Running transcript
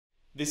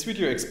This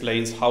video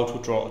explains how to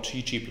draw a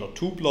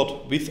ggplot2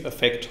 plot with a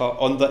vector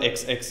on the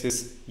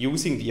x-axis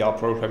using the R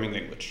programming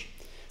language.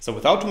 So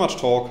without too much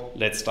talk,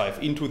 let's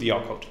dive into the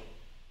R code.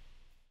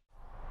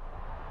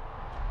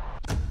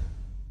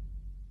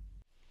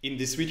 In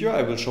this video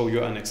I will show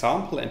you an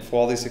example, and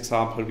for this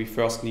example we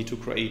first need to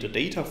create a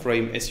data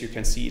frame, as you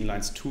can see in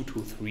lines 2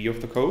 to 3 of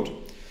the code.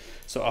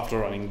 So after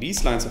running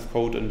these lines of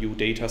code, a new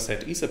data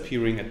set is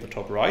appearing at the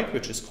top right,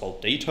 which is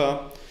called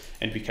data.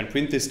 And we can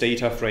print this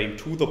data frame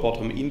to the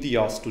bottom in the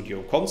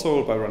RStudio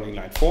console by running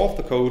line 4 of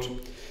the code.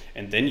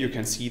 And then you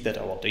can see that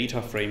our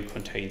data frame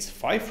contains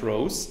 5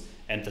 rows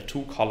and the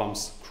 2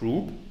 columns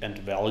group and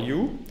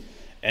value.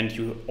 And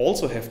you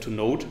also have to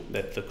note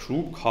that the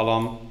group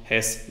column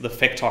has the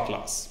vector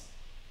class.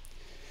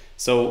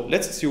 So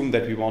let's assume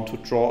that we want to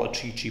draw a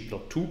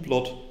ggplot2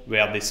 plot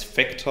where this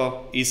vector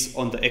is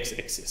on the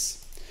x-axis.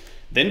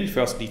 Then we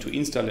first need to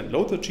install and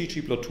load the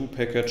ggplot2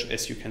 package,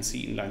 as you can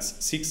see in lines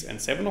 6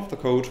 and 7 of the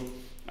code.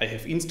 I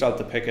have installed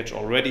the package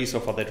already, so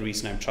for that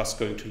reason I'm just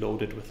going to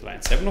load it with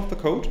line 7 of the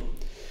code.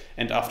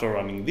 And after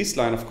running this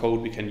line of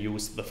code, we can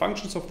use the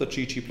functions of the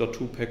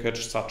ggplot2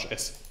 package, such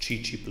as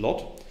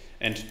ggplot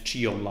and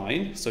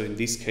gonline. So in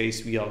this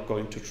case we are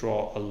going to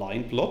draw a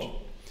line plot.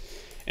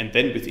 And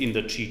then within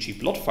the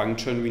ggplot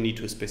function we need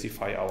to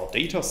specify our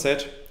data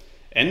set.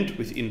 And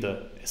within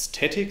the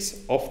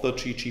aesthetics of the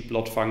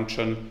ggplot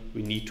function,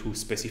 we need to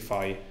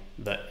specify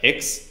the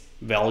x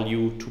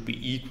value to be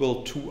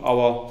equal to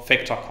our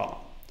vector column.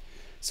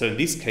 So in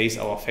this case,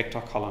 our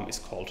vector column is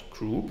called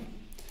group.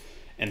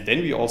 And then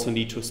we also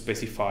need to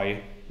specify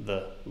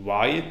the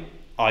y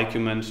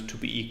argument to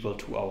be equal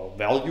to our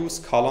values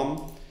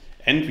column.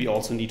 And we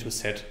also need to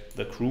set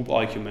the group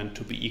argument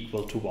to be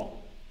equal to 1.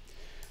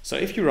 So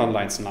if you run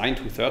lines 9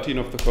 to 13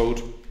 of the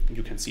code,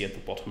 you can see at the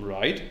bottom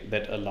right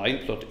that a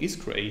line plot is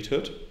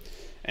created.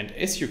 And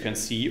as you can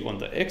see on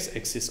the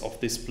x-axis of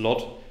this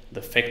plot,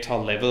 the vector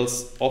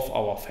levels of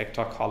our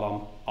vector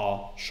column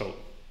are shown.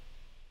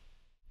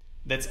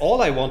 That's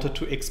all I wanted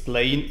to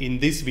explain in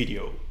this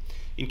video.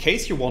 In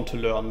case you want to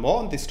learn more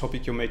on this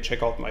topic, you may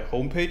check out my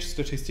homepage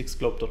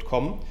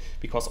statisticsglobe.com,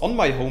 because on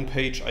my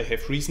homepage I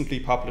have recently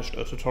published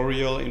a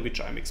tutorial in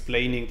which I'm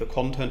explaining the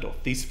content of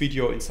this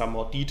video in some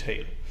more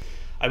detail.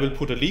 I will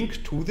put a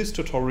link to this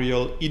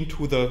tutorial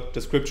into the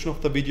description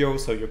of the video,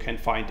 so you can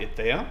find it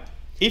there.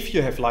 If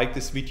you have liked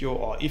this video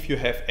or if you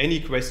have any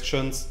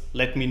questions,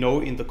 let me know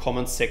in the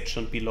comments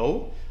section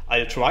below.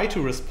 I'll try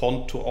to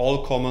respond to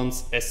all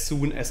comments as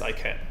soon as I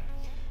can.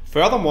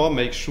 Furthermore,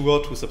 make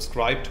sure to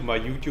subscribe to my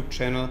YouTube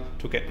channel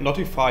to get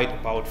notified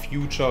about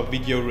future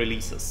video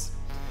releases.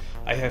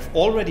 I have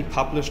already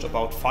published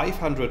about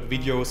 500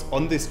 videos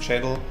on this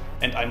channel,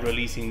 and I'm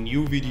releasing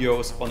new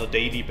videos on a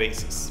daily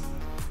basis.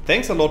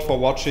 Thanks a lot for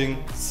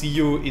watching. See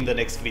you in the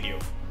next video.